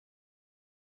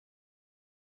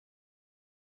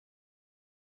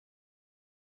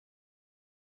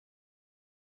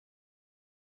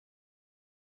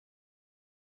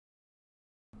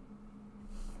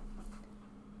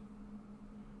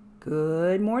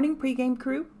Good morning, pregame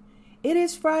crew. It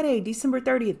is Friday, December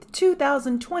 30th,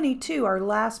 2022, our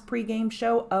last pregame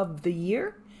show of the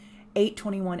year.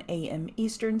 8:21 a.m.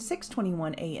 Eastern,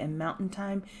 6:21 a.m. Mountain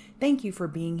Time. Thank you for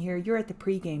being here. You're at the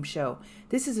pregame show.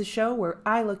 This is a show where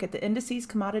I look at the indices,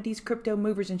 commodities, crypto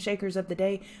movers, and shakers of the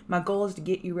day. My goal is to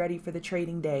get you ready for the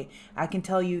trading day. I can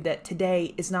tell you that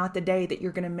today is not the day that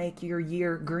you're going to make your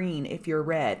year green if you're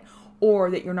red,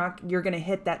 or that you're going to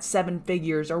hit that 7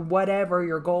 figures or whatever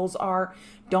your goals are.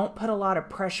 Don't put a lot of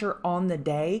pressure on the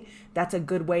day. That's a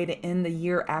good way to end the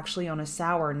year actually on a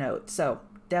sour note. So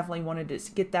definitely wanted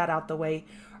to get that out the way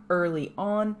early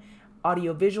on.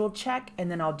 Audio visual check, and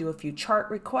then I'll do a few chart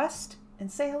requests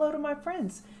and say hello to my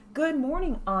friends. Good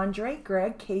morning, Andre,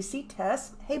 Greg, Casey,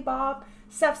 Tess. Hey, Bob,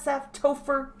 Seth,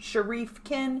 Topher, Sharif,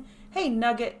 Ken. Hey,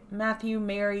 Nugget, Matthew,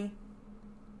 Mary.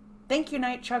 Thank you,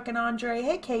 Night Chuck and Andre.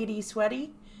 Hey, Katie,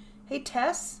 Sweaty. Hey,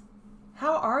 Tess.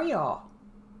 How are y'all?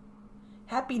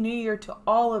 Happy New Year to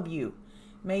all of you.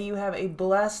 May you have a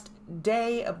blessed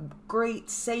day, a great,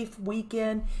 safe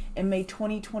weekend, and may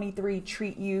 2023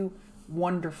 treat you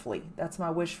wonderfully. That's my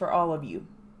wish for all of you.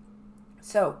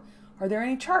 So, are there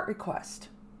any chart requests?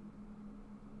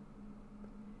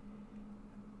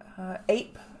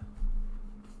 Ape.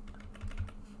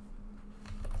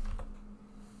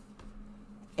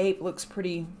 Ape looks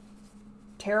pretty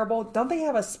terrible. Don't they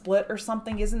have a split or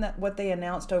something? Isn't that what they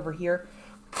announced over here?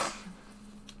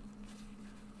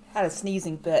 Had a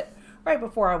sneezing fit right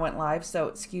before I went live, so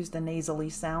excuse the nasally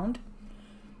sound.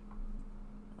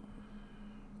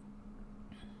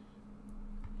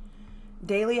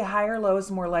 Daily a higher low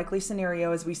is a more likely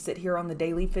scenario as we sit here on the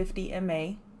daily 50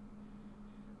 MA.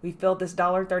 We filled this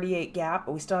 $1.38 gap,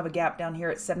 but we still have a gap down here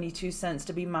at 72 cents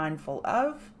to be mindful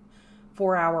of.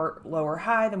 4-hour lower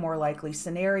high, the more likely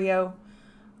scenario.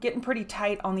 Getting pretty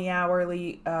tight on the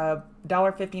hourly.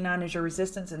 $1.59 is your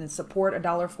resistance, and then support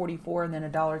 $1.44 and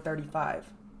then $1.35.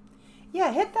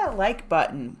 Yeah, hit that like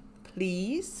button,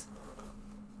 please.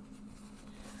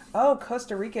 Oh,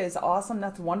 Costa Rica is awesome.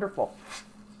 That's wonderful.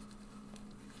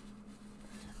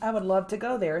 I would love to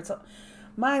go there.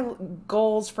 My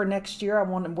goals for next year, I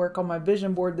want to work on my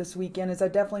vision board this weekend, is I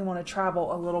definitely want to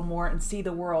travel a little more and see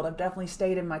the world. I've definitely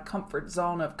stayed in my comfort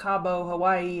zone of Cabo,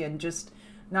 Hawaii, and just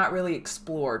not really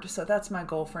explored. So that's my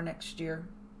goal for next year.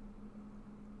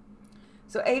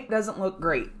 So Ape doesn't look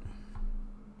great.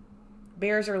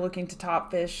 Bears are looking to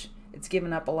top fish. It's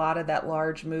given up a lot of that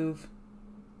large move.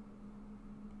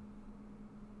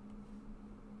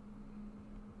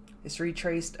 It's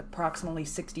retraced approximately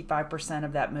 65%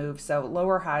 of that move, so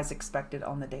lower highs expected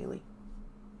on the daily.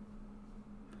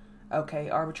 Okay,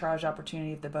 arbitrage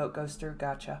opportunity if the boat goes through.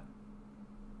 Gotcha.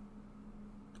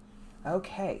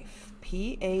 Okay,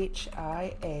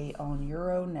 PHIA on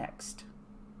Euro next.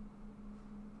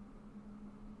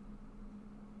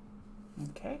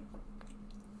 Okay.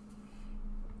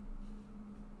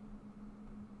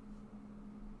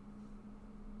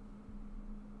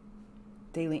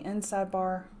 Daily inside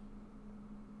bar.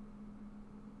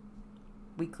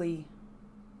 Weekly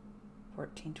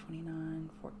 1429,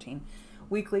 14.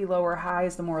 Weekly lower high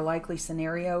is the more likely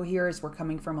scenario here as we're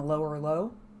coming from a lower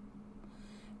low.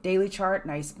 Daily chart,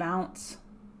 nice bounce.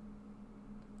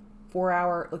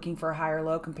 4-hour looking for a higher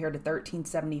low compared to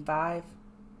 1375.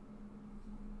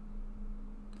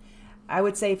 I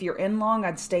would say if you're in long,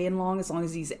 I'd stay in long. As long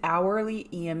as these hourly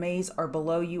EMAs are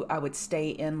below you, I would stay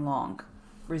in long.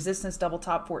 Resistance double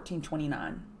top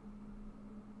 1429.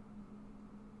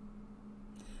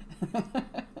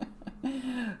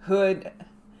 Hood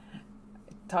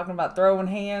talking about throwing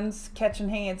hands, catch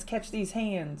these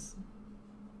hands.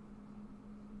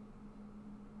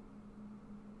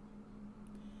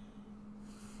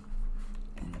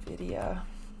 NVIDIA.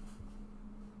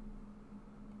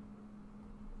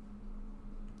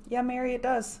 Yeah, Mary, it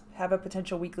does have a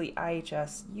potential weekly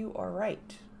IHS. You are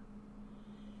right.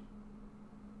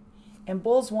 And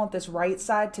bulls want this right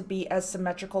side to be as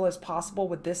symmetrical as possible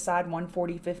with this side,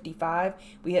 140.55.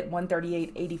 We hit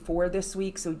 138.84 this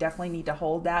week, so we definitely need to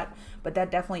hold that. But that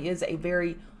definitely is a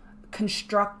very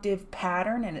constructive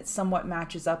pattern, and it somewhat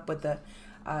matches up with the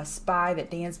SPY that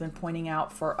Dan's been pointing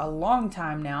out for a long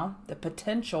time now. The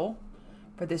potential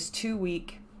for this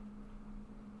 2-week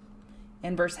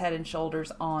inverse head and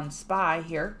shoulders on SPY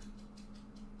here.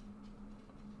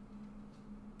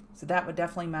 So that would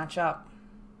definitely match up.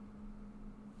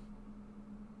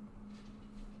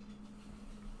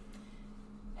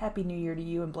 Happy New Year to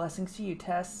you and blessings to you,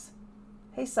 Tess.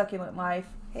 Hey, Succulent Life.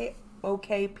 Hey,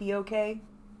 OK, P-OK.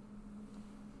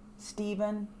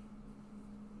 Steven.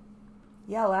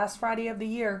 Yeah, last Friday of the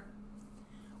year.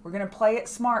 We're going to play it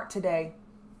smart today.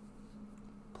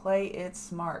 Play it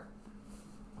smart.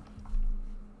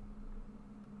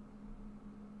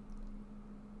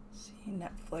 See,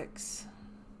 Netflix.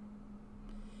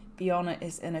 Fiona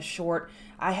is in a short.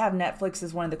 I have Netflix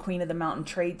as one of the Queen of the Mountain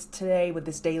trades today with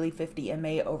this daily 50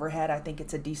 MA overhead. I think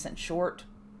it's a decent short.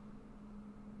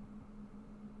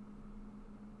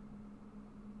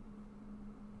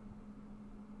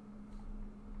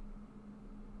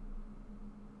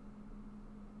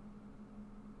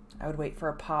 I would wait for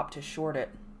a pop to short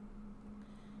it.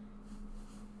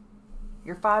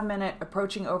 Your 5-minute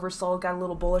approaching oversold, got a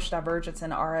little bullish divergence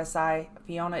in RSI.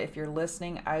 Fiona, if you're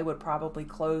listening, I would probably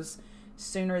close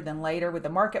sooner than later. With the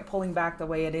market pulling back the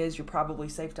way it is, you're probably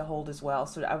safe to hold as well.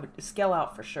 So I would scale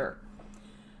out for sure.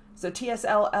 So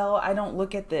TSLL, I don't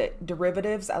look at the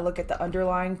derivatives. I look at the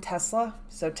underlying Tesla.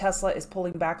 So Tesla is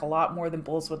pulling back a lot more than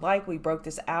bulls would like. We broke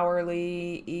this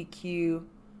hourly EQ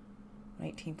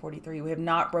 118.43. We have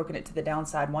not broken it to the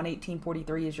downside.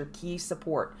 118.43 is your key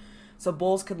support. So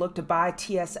bulls could look to buy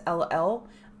TSLL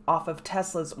off of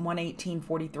Tesla's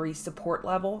 118.43 support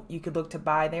level. You could look to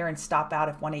buy there and stop out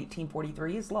if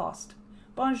 118.43 is lost.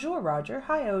 Bonjour, Roger.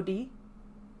 Hi, OD.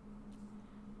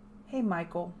 Hey,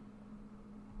 Michael.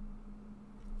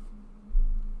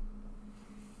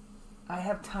 I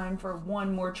have time for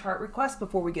one more chart request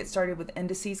before we get started with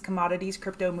indices, commodities,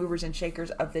 crypto movers and shakers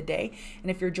of the day.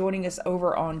 And if you're joining us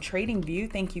over on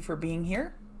TradingView, thank you for being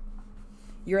here.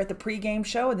 You're at the pregame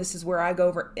show, and this is where I go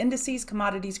over indices,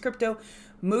 commodities, crypto,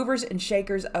 movers, and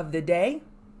shakers of the day.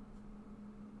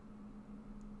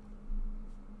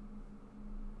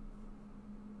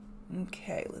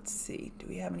 Okay, let's see. Do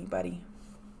we have anybody?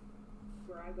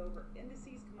 Where I go over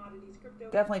indices, commodities, crypto.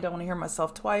 Definitely don't want to hear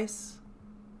myself twice.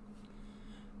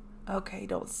 Okay,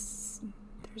 there's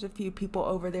a few people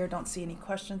over there. Don't see any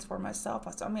questions for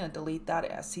myself. So I'm going to delete that.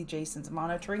 I see Jason's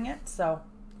monitoring it, so...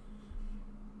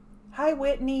 Hi,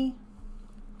 Whitney.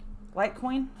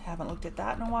 Litecoin, haven't looked at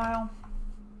that in a while.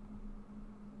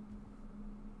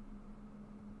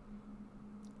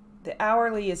 The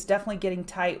hourly is definitely getting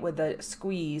tight with the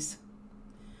squeeze.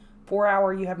 4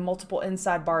 hour, you have multiple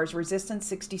inside bars. Resistance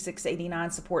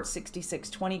 66.89, support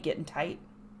 66.20, getting tight.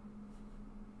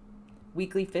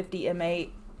 Weekly 50 MA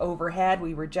overhead,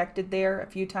 we rejected there a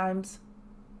few times.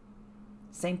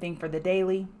 Same thing for the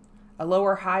daily. A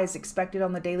lower high is expected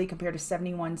on the daily compared to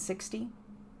 71.60.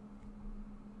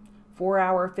 4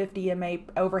 hour 50 MA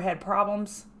overhead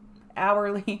problems.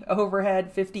 Hourly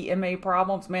overhead 50 MA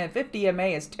problems. Man, 50 MA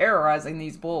is terrorizing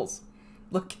these bulls.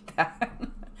 Look at that.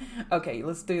 Okay,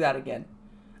 let's do that again.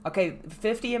 Okay,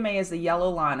 50 MA is the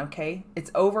yellow line, okay? It's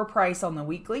overpriced on the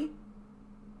weekly,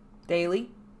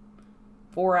 daily,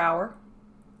 4 hour,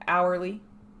 hourly,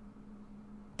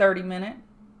 30 minute,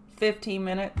 15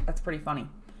 minute. That's pretty funny.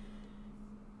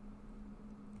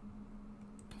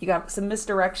 You got some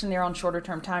misdirection there on shorter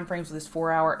term time frames with this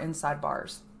 4 hour inside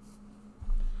bars.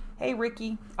 Hey,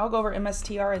 Ricky, I'll go over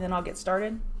MSTR and then I'll get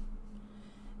started.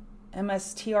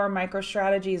 MSTR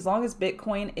MicroStrategy, as long as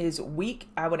Bitcoin is weak,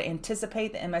 I would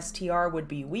anticipate the MSTR would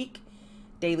be weak.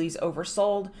 Daily's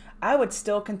oversold. I would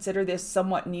still consider this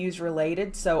somewhat news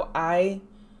related, so I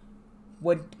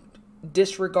would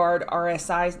disregard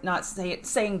RSI, not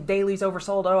saying daily's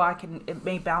oversold. Oh, it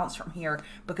may bounce from here,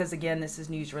 because again, this is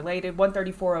news related.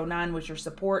 134.09 was your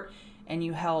support and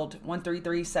you held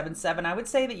 133.77. I would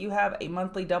say that you have a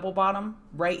monthly double bottom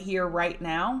right here, right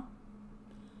now,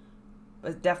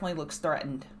 but it definitely looks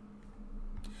threatened.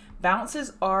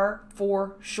 Bounces are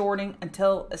for shorting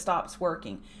until it stops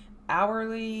working.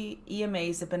 Hourly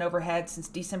EMAs have been overhead since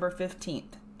December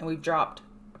 15th, and we've dropped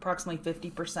approximately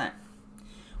 50%.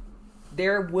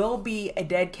 There will be a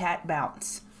dead cat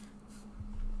bounce.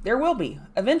 There will be,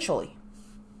 eventually.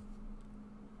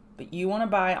 But you want to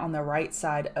buy on the right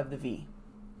side of the V.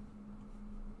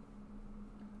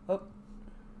 Oh.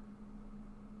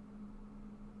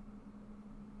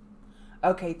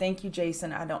 Okay, thank you,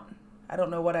 Jason. I don't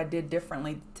know what I did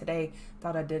differently today.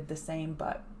 Thought I did the same,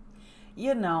 but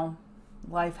you know,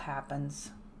 life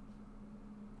happens.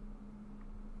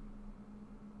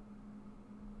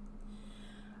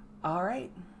 All right,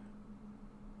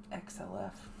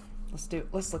 XLF.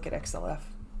 Let's look at XLF.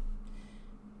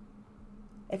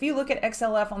 If you look at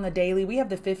XLF on the daily, we have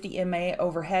the 50 MA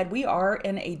overhead. We are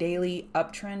in a daily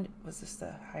uptrend. Was this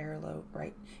the higher low,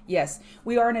 right? Yes,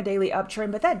 we are in a daily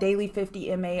uptrend, but that daily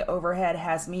 50 MA overhead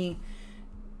has me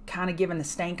kind of giving the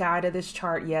stank eye to this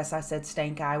chart. Yes, I said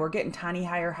stank eye. We're getting tiny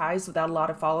higher highs without a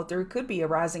lot of follow through. Could be a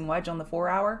rising wedge on the 4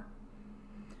 hour.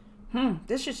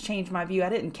 This just changed my view. I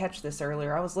didn't catch this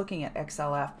earlier. I was looking at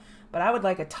XLF, but I would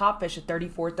like a top fish at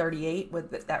 34.38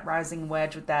 with that rising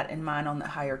wedge, with that in mind on the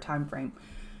higher time frame.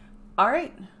 All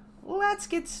right, let's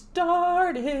get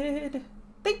started.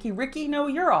 Thank you, Ricky. No,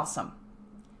 you're awesome.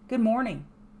 Good morning.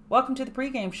 Welcome to the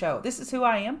pregame show. This is who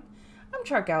I am. I'm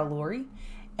Chart Gal Lori,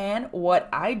 and what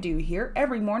I do here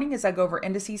every morning is I go over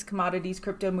indices, commodities,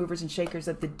 crypto movers, and shakers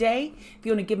of the day. If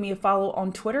you want to give me a follow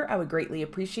on Twitter, I would greatly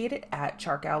appreciate it at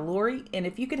Chart Gal Lori. And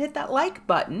if you could hit that like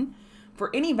button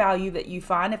for any value that you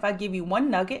find, if I give you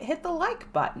one nugget, hit the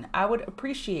like button. I would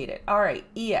appreciate it. All right,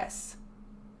 ES.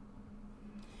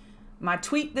 My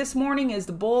tweet this morning is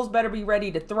the bulls better be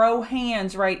ready to throw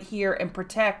hands right here and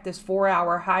protect this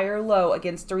 4-hour higher low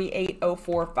against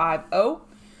 380450.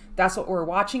 That's what we're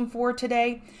watching for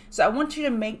today. So I want you to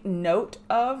make note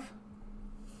of,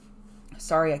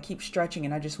 sorry, I keep stretching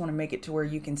and I just want to make it to where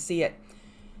you can see it.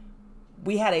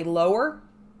 We had a lower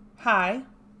high,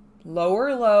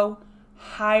 lower low,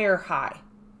 higher high.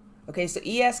 Okay, so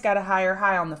ES got a higher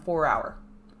high on the 4-hour.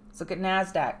 Let's look at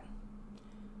NASDAQ.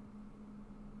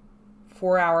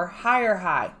 4-hour higher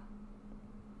high.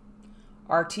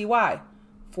 RTY,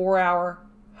 4-hour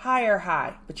higher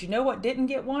high. But you know what didn't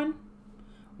get one?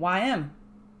 YM,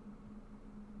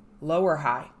 lower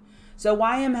high. So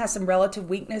YM has some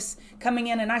relative weakness coming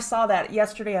in, and I saw that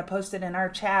yesterday. I posted in our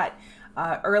chat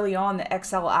early on the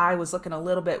XLI was looking a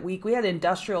little bit weak. We had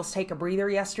industrials take a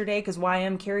breather yesterday because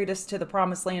YM carried us to the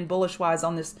promised land bullish-wise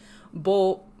on this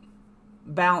bull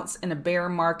bounce in a bear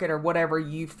market or whatever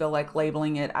you feel like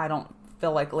labeling it. I don't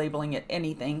feel like labeling it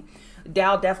anything.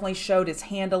 Dow definitely showed its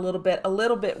hand a little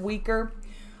bit weaker.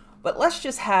 But let's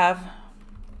just have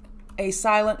a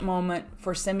silent moment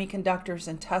for semiconductors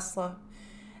and Tesla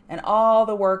and all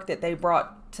the work that they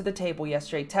brought to the table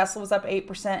yesterday. Tesla was up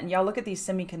 8%, and y'all look at these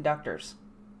semiconductors.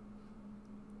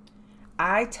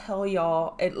 I tell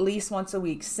y'all at least once a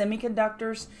week,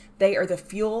 semiconductors, they are the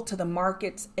fuel to the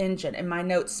market's engine. And my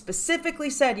notes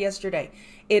specifically said yesterday,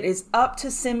 it is up to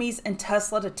semis and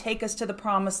Tesla to take us to the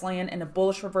promised land in a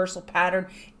bullish reversal pattern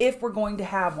if we're going to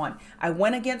have one. I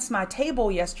went against my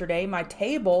table yesterday. My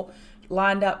table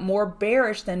lined up more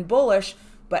bearish than bullish,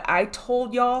 but I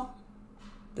told y'all,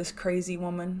 this crazy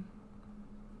woman.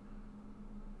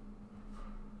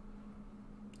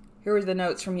 Here was the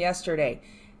notes from yesterday.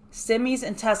 Semis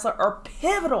and Tesla are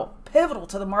pivotal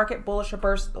to the market bullish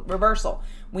reversal.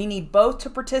 We need both to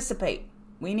participate.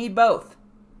 We need both.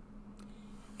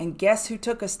 And guess who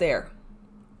took us there?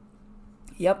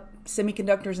 Yep,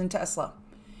 semiconductors and Tesla.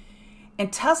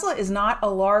 And Tesla is not a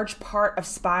large part of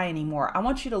SPY anymore. I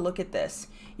want you to look at this.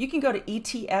 You can go to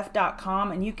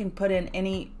ETF.com and you can put in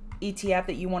any ETF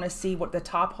that you want to see what the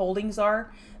top holdings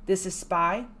are. This is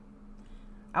SPY.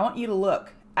 I want you to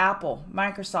look. Apple,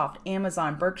 Microsoft,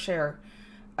 Amazon, Berkshire,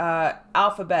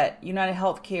 Alphabet, United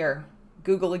Healthcare,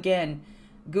 Google again,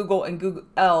 Google and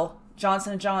Google,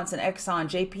 Johnson & Johnson, Exxon,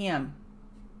 JPM.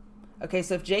 Okay,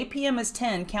 so if JPM is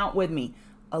 10, count with me.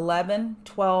 11,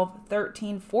 12,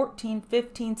 13, 14,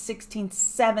 15, 16,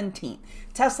 17.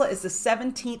 Tesla is the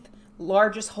 17th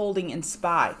largest holding in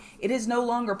SPY. It is no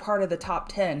longer part of the top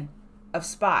 10 of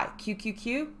SPY.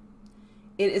 QQQ,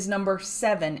 it is number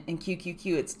 7 in QQQ.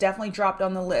 It's definitely dropped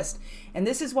on the list. And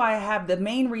this is why I have, the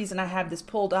main reason I have this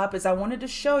pulled up is I wanted to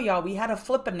show y'all we had a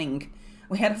flippening.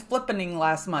 We had a flippening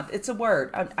last month. It's a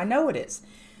word. I know it is.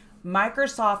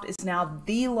 Microsoft is now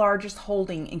the largest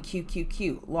holding in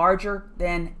QQQ, larger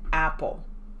than Apple.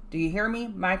 Do you hear me?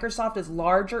 Microsoft is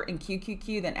larger in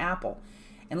QQQ than Apple.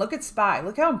 And look at SPY.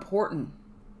 Look how important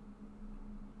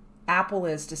Apple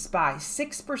is to SPY.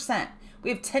 6%. We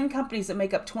have 10 companies that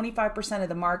make up 25% of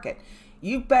the market.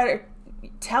 You better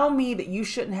tell me that you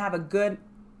shouldn't have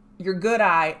your good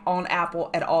eye on Apple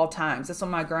at all times. That's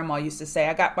what my grandma used to say.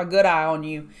 I got my good eye on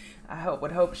you. I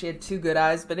would hope she had 2 good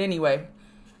eyes. But anyway,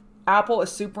 Apple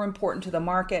is super important to the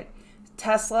market.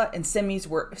 Tesla and semis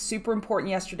were super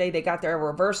important yesterday. They got their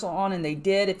reversal on, and they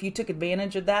did. If you took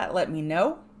advantage of that, let me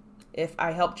know if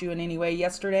I helped you in any way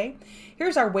yesterday.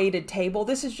 Here's our weighted table.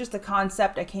 This is just a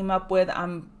concept I came up with.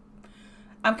 I'm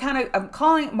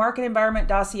calling it market environment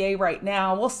dossier right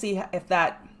now. We'll see if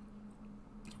that,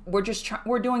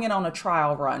 we're doing it on a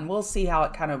trial run. We'll see how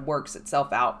it kind of works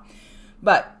itself out.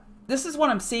 But this is what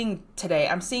I'm seeing today.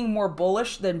 I'm seeing more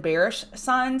bullish than bearish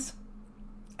signs.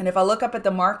 And if I look up at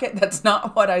the market, that's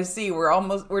not what I see.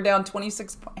 We're down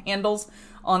 26 handles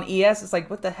on ES. It's like,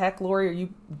 what the heck, Lori, are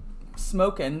you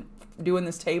smoking doing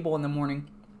this table in the morning?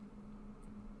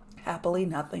 Happily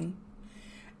nothing.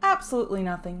 Absolutely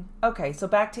nothing. Okay, so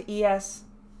back to ES.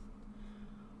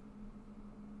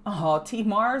 Oh, T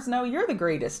Mars, no, you're the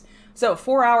greatest. So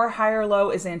 4-hour higher low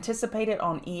is anticipated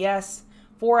on ES.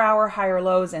 4-hour higher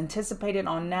low is anticipated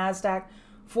on NASDAQ.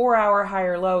 4-hour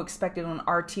higher low expected on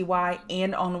RTY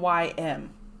and on YM.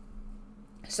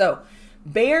 So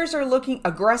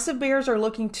aggressive bears are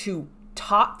looking to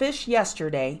top fish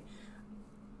yesterday,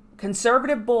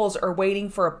 Conservative bulls are waiting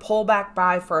for a pullback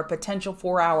buy for a potential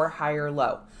 4-hour higher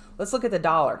low. Let's look at the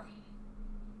dollar.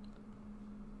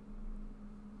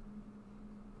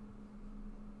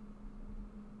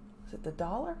 Is it the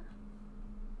dollar?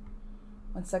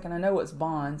 One second, I know it's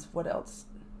bonds. What else?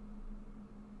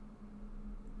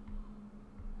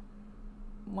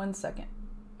 One second.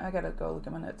 I gotta go look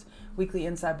at my notes. Weekly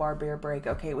inside bar bear break.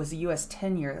 Okay, it was the US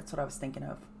 10-year. That's what I was thinking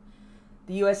of.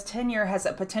 The US 10-year has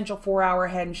a potential 4-hour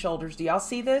head and shoulders. Do y'all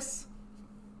see this?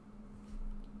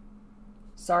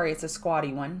 Sorry, it's a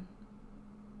squatty one.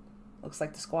 Looks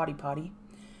like the squatty potty.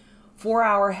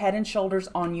 4-hour head and shoulders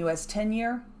on US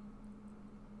 10-year.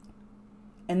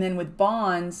 And then with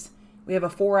bonds, we have a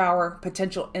 4-hour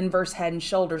potential inverse head and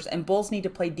shoulders. And bulls need to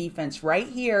play defense right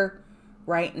here,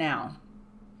 right now.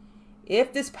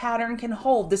 If this pattern can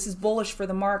hold, this is bullish for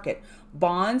the market.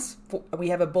 Bonds, we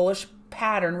have a bullish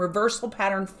pattern, reversal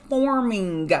pattern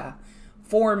forming.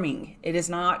 It is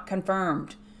not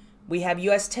confirmed. We have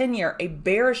US 10-year, a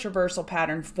bearish reversal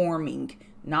pattern forming,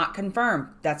 not confirmed.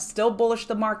 That's still bullish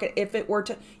the market. If it were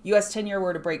to, US 10-year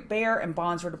were to break bear and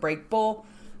bonds were to break bull,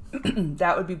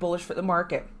 that would be bullish for the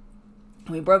market.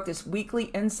 We broke this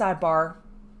weekly inside bar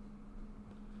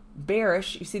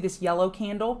bearish. You see this yellow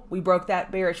candle? We broke that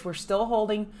bearish. We're still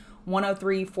holding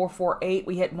 103.448.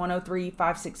 We hit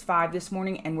 103.565 this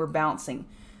morning and we're bouncing.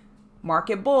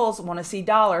 Market bulls want to see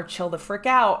dollar chill the frick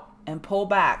out and pull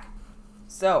back.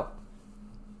 So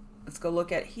let's go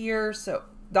look at here. So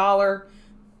dollar,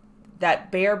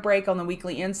 that bear break on the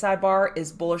weekly inside bar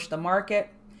is bullish the market.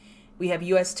 We have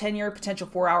US 10-year potential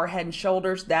 4-hour head and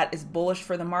shoulders. That is bullish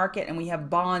for the market. And we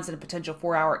have bonds and a potential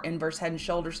 4-hour inverse head and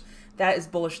shoulders. That is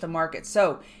bullish the market.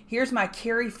 So here's my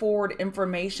carry forward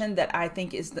information that I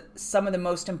think is some of the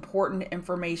most important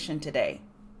information today.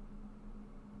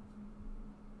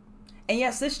 And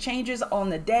yes, this changes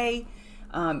on the day.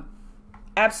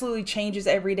 Absolutely changes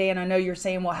every day. And I know you're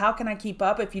saying, well, how can I keep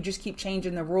up if you just keep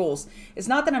changing the rules? It's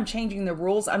not that I'm changing the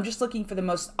rules. I'm just looking for the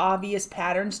most obvious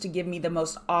patterns to give me the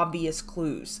most obvious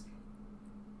clues.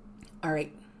 All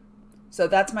right. So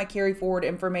that's my carry forward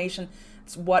information.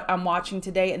 It's what I'm watching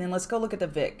today. And then let's go look at the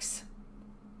VIX.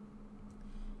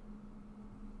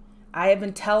 I have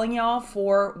been telling y'all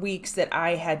for weeks that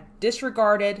I had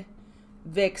disregarded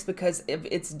VIX because of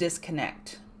its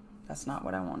disconnect. That's not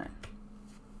what I wanted.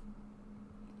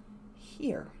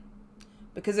 Here,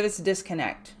 because of its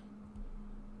disconnect.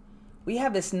 We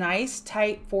have this nice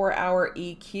tight 4-hour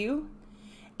EQ,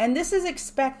 and this is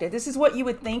expected. This is what you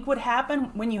would think would happen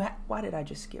when you why did I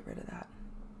just get rid of that?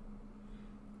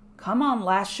 Come on,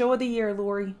 last show of the year,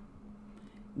 Lori.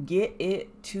 Get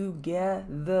it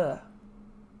together.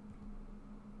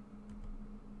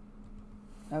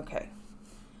 Okay.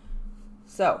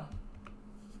 So,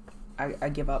 I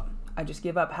give up. I just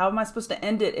give up. How am I supposed to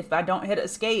end it if I don't hit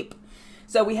escape?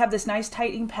 So we have this nice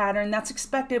tightening pattern that's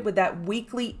expected with that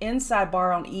weekly inside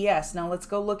bar on ES. Now let's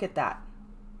go look at that.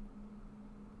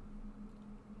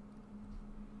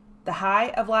 The high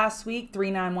of last week,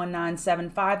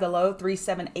 391975, the low,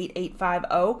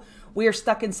 378850. We are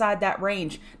stuck inside that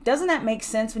range. Doesn't that make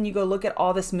sense when you go look at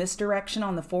all this misdirection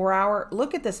on the 4-hour?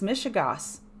 Look at this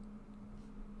Michigas.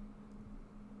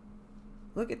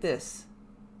 Look at this.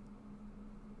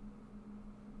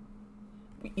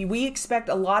 We expect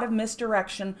a lot of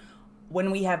misdirection when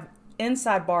we have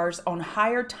inside bars on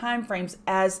higher time frames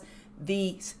as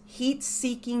the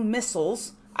heat-seeking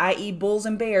missiles, i.e. bulls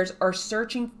and bears, are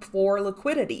searching for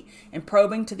liquidity and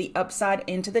probing to the upside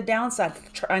into the downside,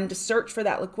 trying to search for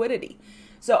that liquidity.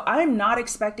 So I'm not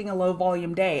expecting a low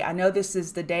volume day. I know this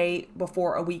is the day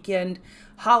before a weekend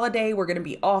holiday. We're going to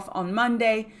be off on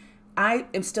Monday. I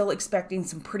am still expecting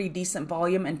some pretty decent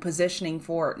volume and positioning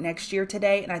for next year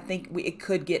today, and I think it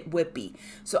could get whippy.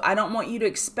 So I don't want you to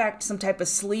expect some type of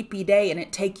sleepy day and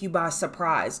it take you by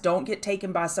surprise. Don't get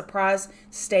taken by surprise.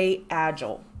 Stay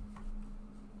agile.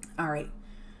 All right.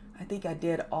 I think I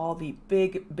did all the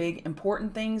big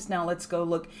important things. Now let's go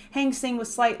look. Hang Seng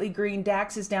was slightly green.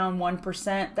 DAX is down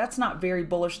 1%. That's not very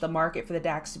bullish the market for the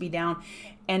DAX to be down.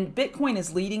 And Bitcoin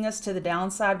is leading us to the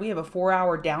downside. We have a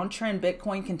 4-hour downtrend.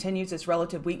 Bitcoin continues its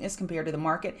relative weakness compared to the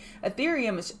market.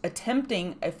 Ethereum is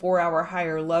attempting a 4-hour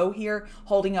higher low here,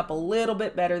 holding up a little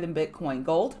bit better than Bitcoin.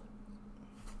 Gold.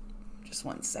 Just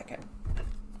one second.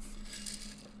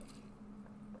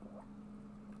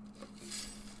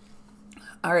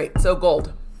 All right, so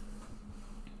gold.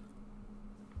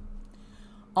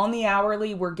 On the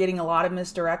hourly, we're getting a lot of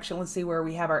misdirection. Let's see where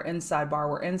we have our inside bar.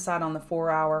 We're inside on the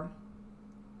 4-hour.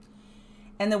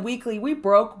 And the weekly, we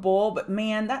broke bull, but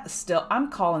man, that's still,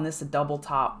 I'm calling this a double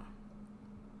top.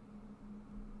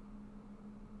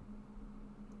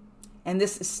 And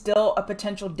this is still a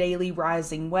potential daily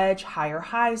rising wedge, higher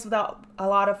highs without a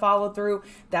lot of follow through.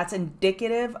 That's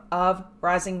indicative of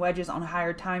rising wedges on a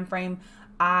higher time frame.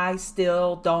 I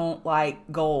still don't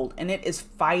like gold, and it is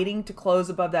fighting to close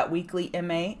above that weekly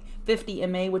MA, 50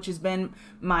 MA, which has been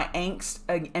my angst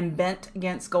and bent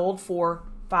against gold for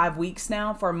 5 weeks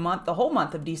now. For a month, the whole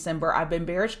month of December, I've been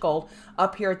bearish gold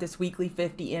up here at this weekly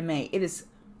 50 MA. It is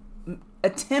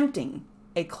attempting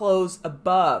a close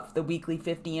above the weekly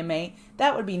 50 MA.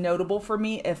 That would be notable for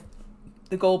me if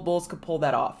the gold bulls could pull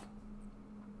that off.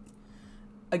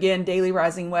 Again, daily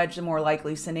rising wedge, the more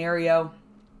likely scenario.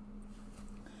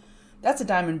 That's a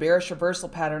diamond bearish reversal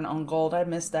pattern on gold. I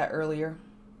missed that earlier.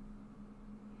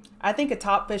 I think a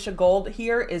top fish of gold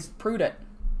here is prudent.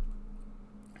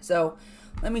 So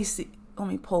let me see. Let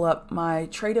me pull up my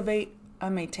trade of 8. I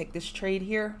may take this trade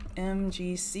here.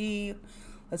 MGC.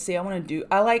 Let's see,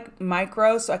 I like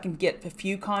micro so I can get a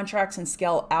few contracts and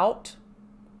scale out.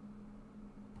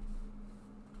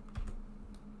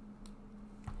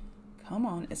 Come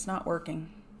on, it's not working.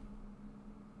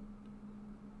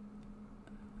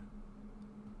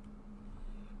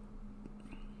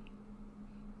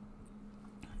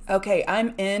 Okay,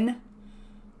 I'm in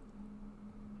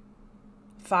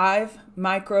 5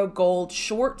 micro gold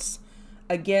shorts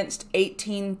against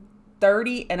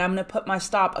 1830, and I'm going to put my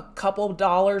stop a couple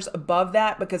dollars above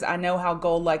that because I know how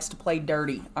gold likes to play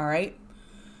dirty. All right.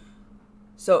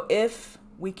 So if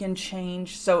we can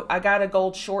change, so I got a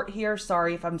gold short here.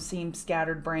 Sorry if I'm seeing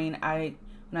scattered brain. When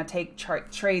I take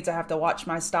trades, I have to watch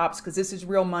my stops because this is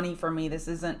real money for me. This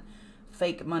isn't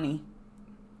fake money.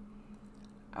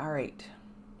 All right.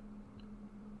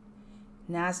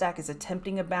 NASDAQ is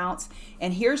attempting a bounce.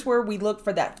 And here's where we look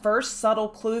for that first subtle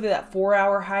clue that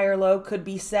 4-hour higher low could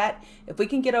be set. If we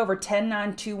can get over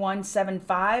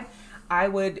 10,921.75, I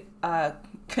would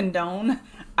condone.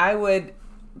 I would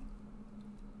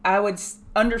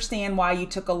understand why you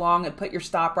took a long and put your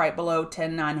stop right below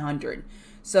 10,900.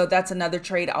 So that's another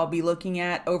trade I'll be looking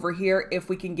at over here. If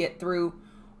we can get through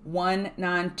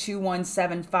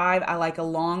 192175, I like a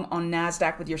long on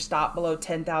NASDAQ with your stop below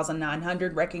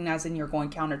 10,900, recognizing you're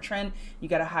going counter trend. You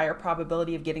got a higher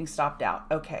probability of getting stopped out.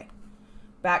 Okay,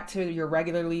 back to your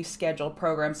regularly scheduled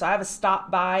program. So I have a stop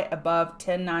buy above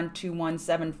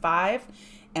 10,92175,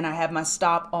 and I have my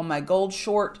stop on my gold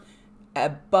short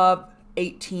above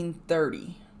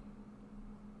 1830.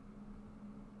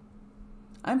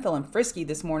 I'm feeling frisky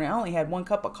this morning. I only had 1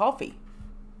 cup of coffee.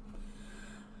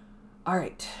 All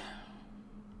right,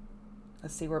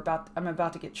 let's see. I'm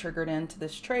about to get triggered into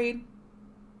this trade.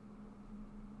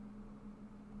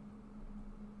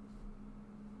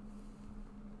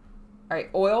 All right,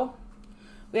 oil.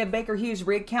 We have Baker Hughes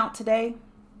rig count today.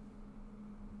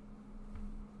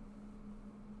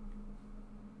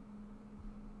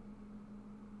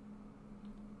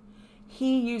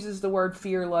 He uses the word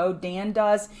fear low. Dan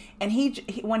does, and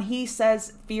when he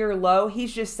says fear low,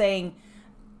 he's just saying.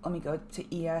 Let me go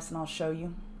to ES and I'll show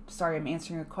you. Sorry, I'm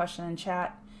answering a question in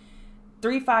chat.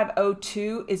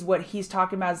 3502 is what he's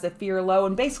talking about as the fear low,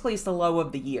 and basically it's the low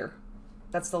of the year.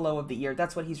 That's the low of the year.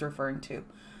 That's what he's referring to.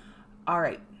 All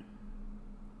right.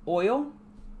 Oil,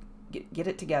 get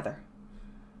it together.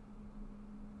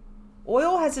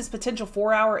 Oil has this potential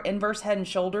 4-hour inverse head and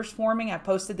shoulders forming. I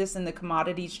posted this in the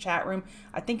commodities chat room.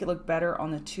 I think it looked better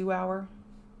on the 2-hour.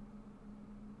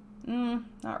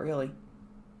 Not really.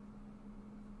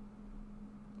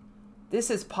 This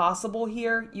is possible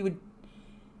here. You would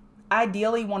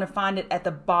ideally want to find it at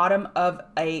the bottom of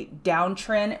a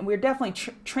downtrend. We're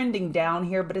definitely trending down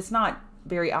here, but it's not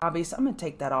very obvious. I'm going to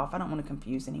take that off. I don't want to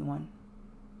confuse anyone.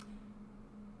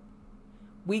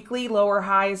 Weekly lower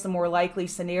high is the more likely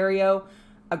scenario.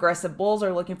 Aggressive bulls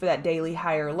are looking for that daily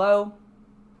higher low.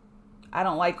 I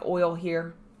don't like oil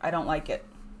here. I don't like it.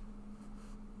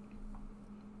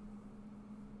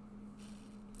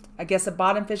 I guess a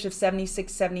bottom fish of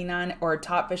 76.79 or a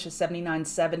top fish of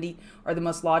 79.70 are the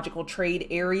most logical trade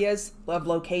areas of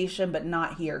location, but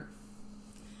not here.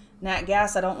 Nat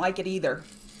gas, I don't like it either.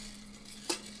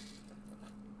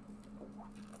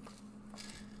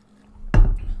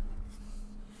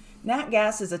 Nat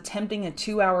gas is attempting a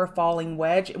 2-hour falling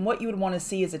wedge, and what you would want to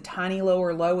see is a tiny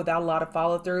lower low without a lot of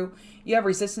follow through. You have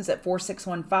resistance at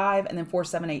 4615 and then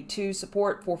 4782,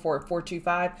 support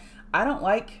 44425. I don't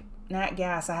like nat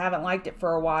gas. I haven't liked it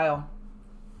for a while.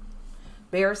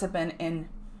 Bears have been in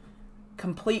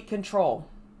complete control.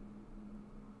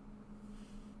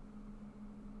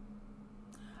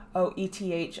 Oh,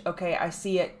 ETH. Okay, I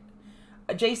see it.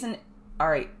 Jason, all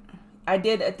right. I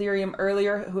did Ethereum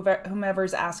earlier,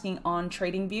 whomever's asking on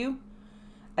TradingView.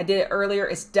 I did it earlier.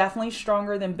 It's definitely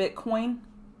stronger than Bitcoin.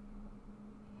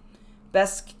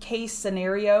 Best case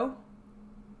scenario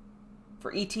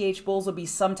for ETH bulls would be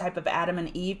some type of Adam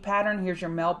and Eve pattern. Here's your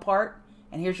male part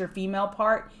and here's your female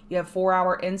part. You have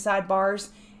 4-hour inside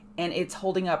bars and it's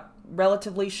holding up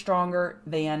relatively stronger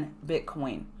than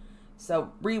Bitcoin.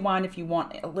 So rewind if you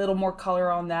want a little more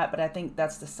color on that, but I think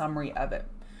that's the summary of it.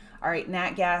 All right,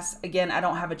 Nat Gas, again, I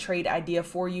don't have a trade idea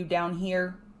for you down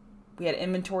here. We had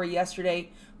inventory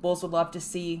yesterday. Bulls would love to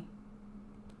see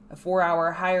a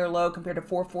 4-hour higher low compared to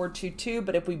 4422,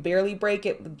 but if we barely break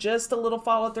it with just a little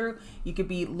follow through, you could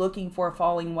be looking for a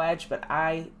falling wedge, but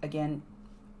I, again,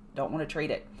 don't want to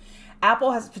trade it.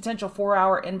 Apple has potential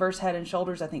 4-hour inverse head and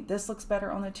shoulders. I think this looks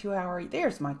better on the 2-hour.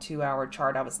 There's my 2-hour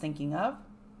chart I was thinking of.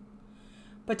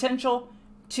 Potential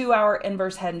 2-hour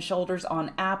inverse head and shoulders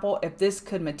on Apple. If this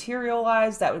could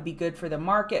materialize, that would be good for the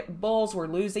market. Bulls were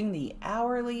losing the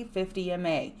hourly 50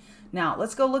 MA. Now,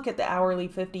 let's go look at the hourly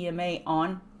 50 MA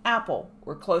on Apple.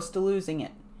 We're close to losing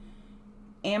it.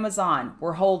 Amazon,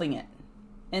 we're holding it.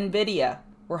 Nvidia,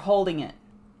 we're holding it.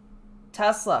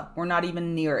 Tesla, we're not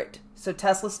even near it. So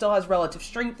Tesla still has relative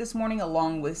strength this morning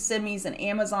along with semis and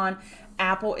Amazon.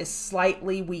 Apple is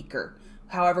slightly weaker.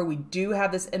 However, we do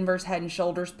have this inverse head and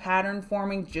shoulders pattern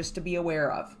forming just to be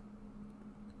aware of.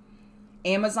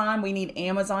 Amazon, we need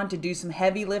Amazon to do some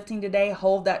heavy lifting today,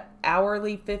 hold that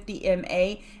hourly 50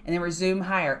 MA, and then resume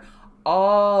higher.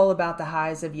 All about the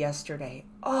highs of yesterday.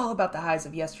 All about the highs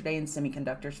of yesterday in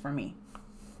semiconductors for me.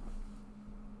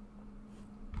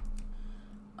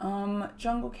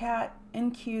 Jungle Cat,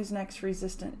 NQ's next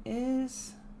resistant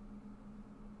is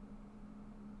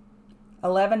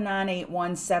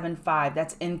 11,98175.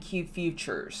 That's NQ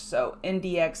futures. So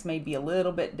NDX may be a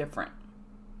little bit different.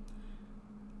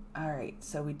 All right,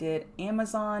 so we did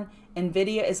Amazon.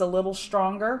 Nvidia is a little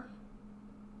stronger.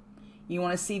 You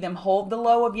want to see them hold the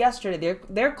low of yesterday.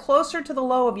 They're closer to the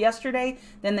low of yesterday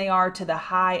than they are to the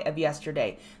high of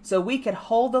yesterday. So we could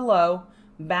hold the low,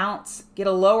 bounce, get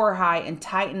a lower high, and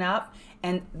tighten up.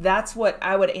 And that's what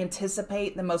I would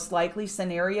anticipate the most likely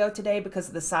scenario today because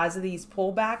of the size of these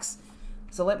pullbacks.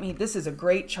 So this is a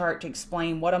great chart to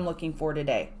explain what I'm looking for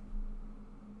today.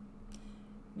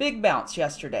 Big bounce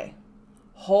yesterday.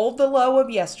 Hold the low of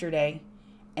yesterday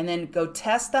and then go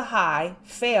test the high,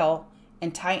 fail,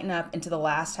 and tighten up into the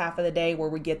last half of the day where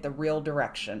we get the real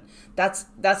direction. That's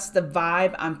the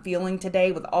vibe I'm feeling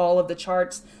today with all of the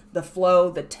charts, the flow,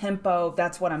 the tempo.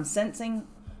 That's what I'm sensing.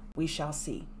 We shall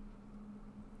see.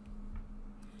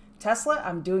 Tesla,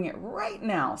 I'm doing it right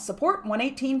now. Support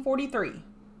 118.43.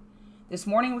 This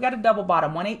morning we got a double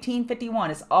bottom, 118.51.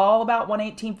 It's all about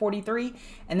 118.43.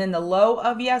 And then the low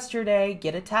of yesterday,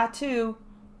 get a tattoo,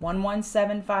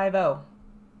 11750.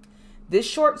 This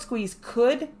short squeeze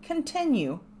could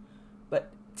continue,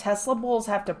 but Tesla bulls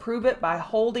have to prove it by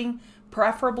holding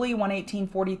preferably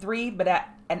 118.43, but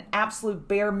at an absolute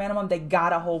bare minimum, they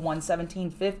gotta hold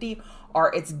 117.50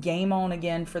 or it's game on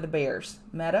again for the bears.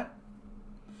 Meta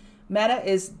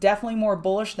is definitely more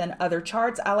bullish than other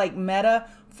charts. I like Meta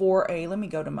for a, let me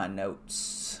go to my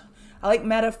notes. I like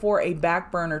Meta for a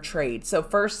back burner trade. So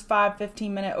first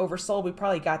 15 minute oversold, we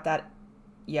probably got that.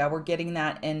 Yeah, we're getting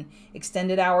that in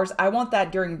extended hours. I want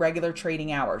that during regular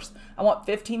trading hours. I want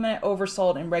 15-minute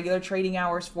oversold in regular trading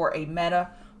hours for a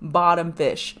Meta bottom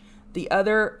fish. The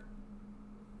other,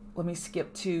 let me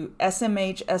skip to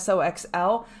SMH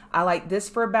SOXL. I like this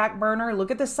for a back burner.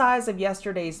 Look at the size of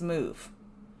yesterday's move.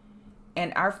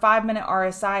 And our 5-minute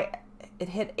RSI, it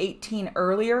hit 18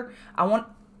 earlier.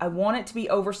 I want it to be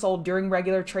oversold during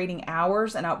regular trading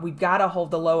hours, and we've got to hold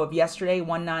the low of yesterday,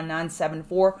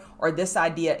 19974, or this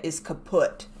idea is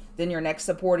kaput. Then your next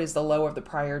support is the low of the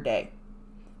prior day.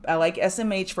 I like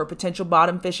SMH for potential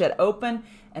bottom fish at open,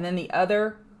 and then the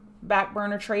other back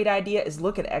burner trade idea is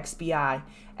look at XBI.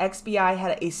 XBI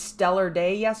had a stellar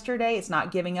day yesterday. It's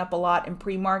not giving up a lot in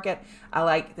pre-market. I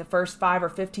like the first 5 or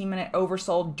 15-minute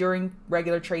oversold during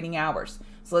regular trading hours.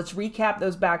 So let's recap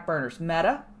those back burners.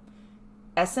 Meta,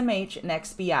 SMH, and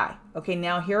XBI. Okay,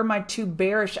 now here are my 2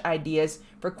 bearish ideas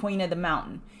for Queen of the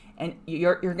Mountain. And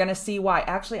you're going to see why.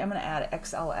 Actually, I'm going to add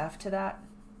XLF to that.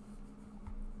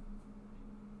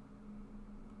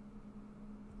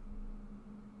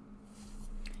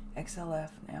 XLF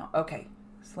now. Okay,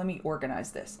 so let me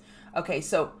organize this. Okay,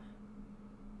 so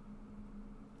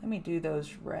let me do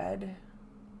those red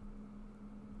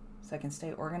so I can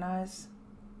stay organized.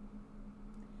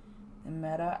 The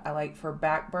Meta, I like for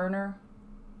back burner.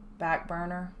 Back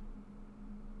burner.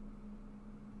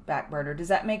 Does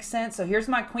that make sense? So here's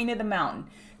my Queen of the Mountain.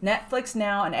 Netflix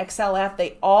Now and XLF,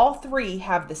 they all 3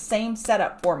 have the same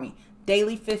setup for me.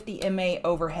 Daily 50 MA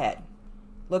overhead.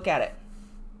 Look at it.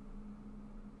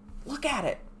 Look at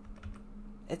it.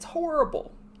 It's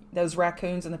horrible. those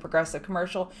raccoons in the Progressive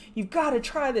commercial. You've got to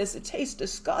try this. It tastes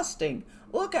disgusting.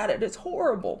 Look at it. It's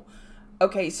horrible.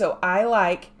 Okay, so I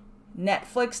like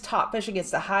Netflix top fish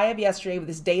against the high of yesterday with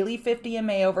this daily 50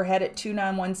 MA overhead at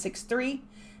 29163.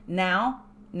 Now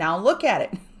look at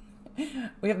it.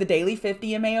 We have the daily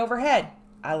 50 MA overhead.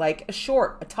 I like a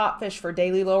short, a top fish for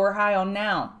daily lower high on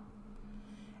now.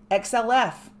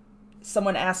 XLF.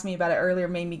 Someone asked me about it earlier,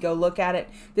 made me go look at it.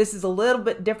 This is a little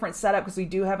bit different setup because we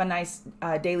do have a nice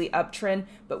daily uptrend,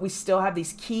 but we still have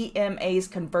these key MAs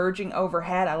converging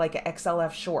overhead. I like an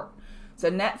XLF short. So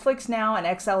Netflix now and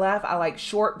XLF, I like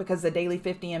short because the daily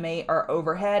 50 MA are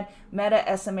overhead. Meta,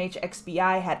 SMH,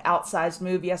 XBI had outsized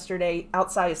move yesterday,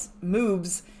 outsized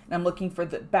moves, and I'm looking for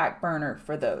the back burner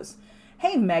for those.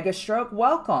 Hey, Megastroke,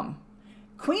 welcome.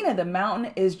 Queen of the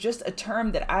Mountain is just a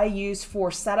term that I use for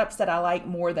setups that I like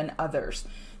more than others.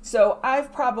 So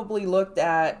I've probably looked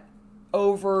at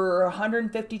over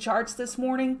 150 charts this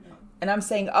morning, and I'm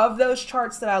saying of those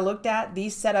charts that I looked at,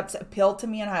 these setups appeal to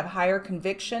me and I have higher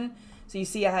conviction. So you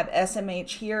see I have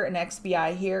SMH here and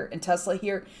XBI here and Tesla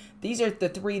here. These are the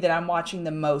three that I'm watching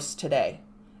the most today.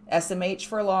 SMH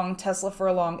for a long, Tesla for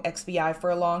a long, XBI for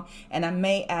a long, and I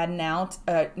may add now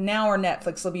or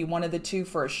Netflix will be one of the two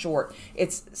for a short.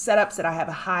 It's setups that I have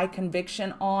a high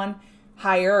conviction on.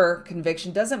 Higher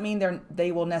conviction doesn't mean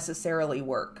they will necessarily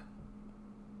work.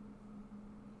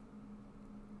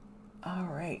 All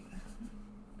right.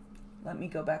 Let me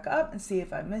go back up and see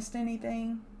if I missed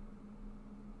anything.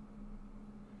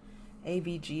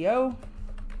 AVGO.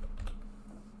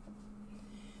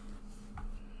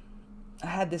 I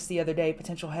had this the other day,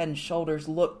 potential head and shoulders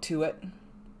look to it.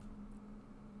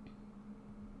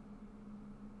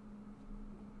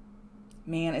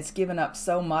 Man, it's given up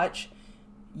so much.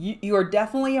 You are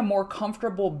definitely a more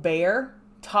comfortable bear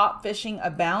top fishing a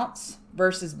bounce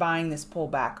versus buying this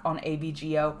pullback on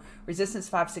AVGO. Resistance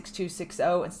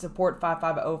 56260 and support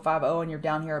 55050, and you're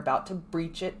down here about to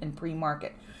breach it in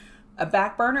pre-market. A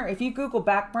back burner, if you Google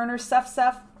back burner,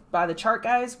 Seth, by the chart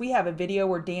guys, we have a video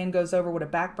where Dan goes over what a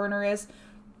back burner is.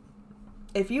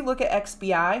 If you look at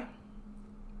XBI,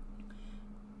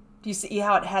 do you see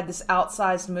how it had this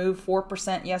outsized move,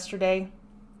 4% yesterday?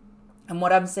 And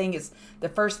what I'm saying is the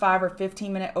first 5 or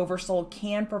 15 minute oversold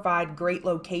can provide great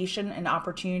location and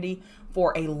opportunity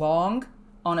for a long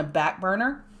on a back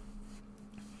burner.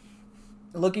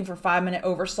 Looking for 5 minute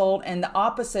oversold, and the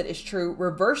opposite is true.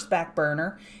 Reverse back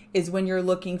burner is when you're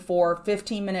looking for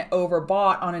 15 minute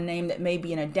overbought on a name that may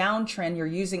be in a downtrend. You're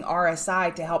using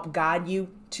RSI to help guide you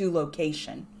to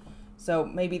location. So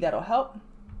maybe that'll help.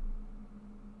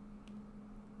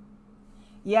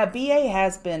 Yeah, BA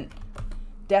has been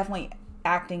definitely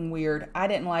acting weird. I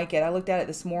didn't like it. I looked at it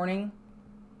this morning.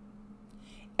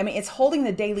 I mean, it's holding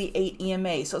the daily 8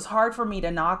 EMA, so it's hard for me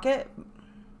to knock it.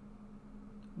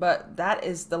 But that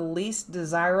is the least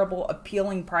desirable,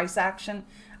 appealing price action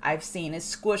I've seen.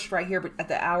 It's squished right here at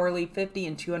the hourly 50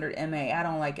 and 200 MA. I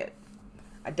don't like it.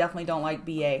 I definitely don't like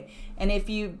BA. And if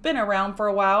you've been around for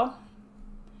a while,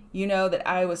 you know that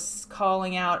I was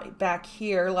calling out back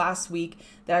here last week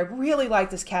that I really like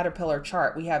this Caterpillar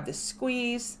chart. We have this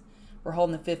squeeze. We're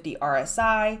holding the 50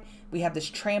 RSI. We have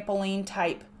this trampoline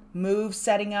type move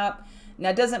setting up. Now,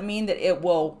 it doesn't mean that it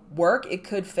will work. It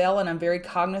could fail, and I'm very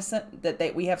cognizant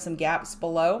that we have some gaps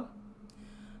below.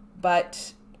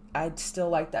 But I'd still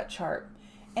like that chart.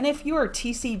 And if you're a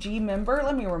TCG member,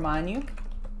 let me remind you,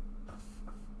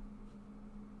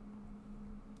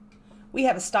 we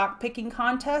have a stock picking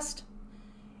contest.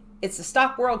 It's the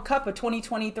Stock World Cup of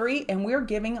 2023, and we're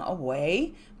giving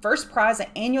away first prize, an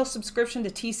annual subscription to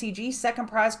TCG, second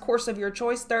prize, course of your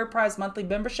choice, third prize, monthly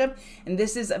membership, and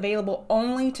this is available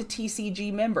only to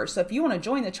TCG members. So if you want to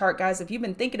join the chart, guys, if you've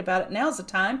been thinking about it, now's the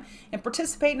time, and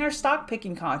participate in our stock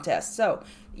picking contest. So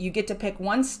you get to pick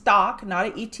one stock, not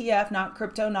an ETF, not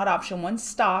crypto, not option, one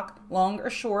stock, long or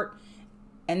short,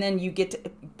 and then you get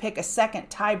to pick a second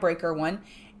tiebreaker one,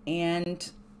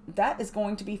 and that is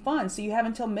going to be fun. So you have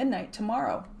until midnight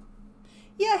tomorrow.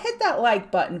 Yeah, hit that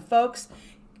like button, folks.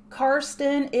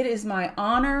 Karsten, it is my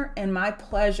honor and my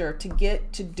pleasure to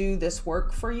get to do this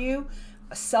work for you.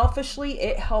 Selfishly,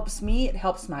 it helps me. It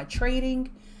helps my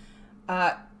trading.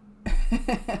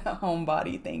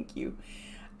 Homebody, thank you.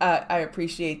 I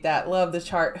appreciate that. Love the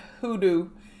chart. Hoodoo.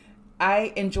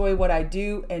 I enjoy what I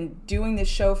do, and doing this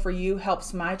show for you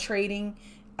helps my trading.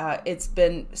 It's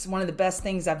been one of the best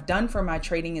things I've done for my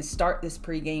trading is start this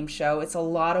pregame show. It's a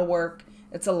lot of work.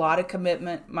 It's a lot of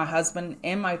commitment. My husband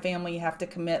and my family have to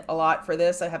commit a lot for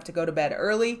this. I have to go to bed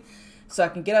early so I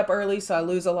can get up early, so I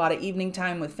lose a lot of evening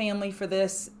time with family for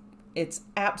this. It's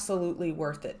absolutely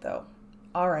worth it, though.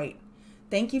 All right.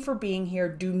 Thank you for being here.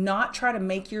 Do not try to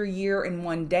make your year in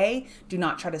one day. Do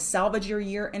not try to salvage your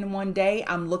year in one day.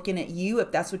 I'm looking at you.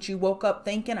 If that's what you woke up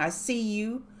thinking, I see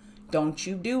you. Don't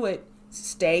you do it.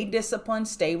 Stay disciplined.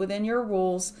 Stay within your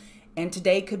rules. And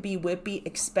today could be whippy.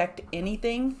 Expect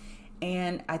anything.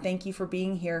 And I thank you for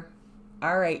being here.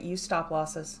 All right, you stop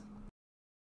losses.